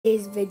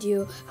Today's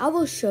video, I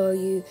will show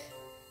you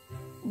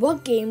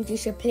what games you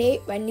should play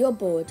when you're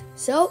bored.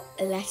 So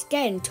let's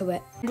get into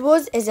it.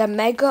 Bordom is a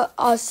mega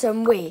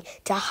awesome way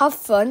to have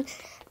fun,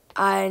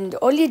 and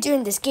all you do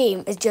in this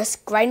game is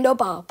just grind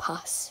up our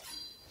pass.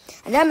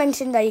 And I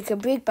mentioned that you can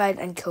break bad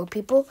and kill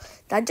people.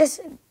 That just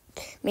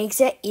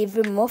makes it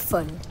even more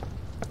fun.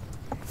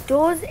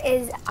 Doors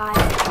is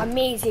an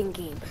amazing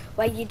game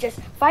where you just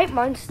fight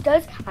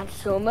monsters and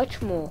so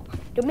much more.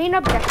 The main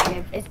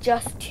objective is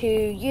just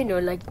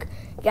to,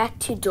 get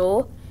to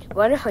door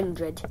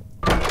 100.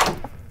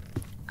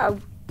 I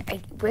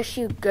wish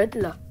you good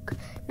luck.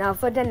 Now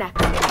for the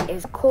next one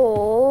is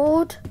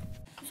called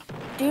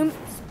Doom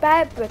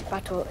Spare Brick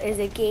Battle. Is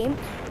a game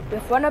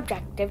with one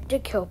objective to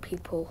kill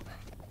people,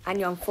 and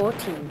you're on 4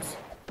 teams.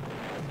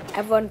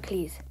 Everyone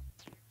please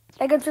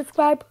like and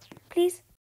subscribe, please.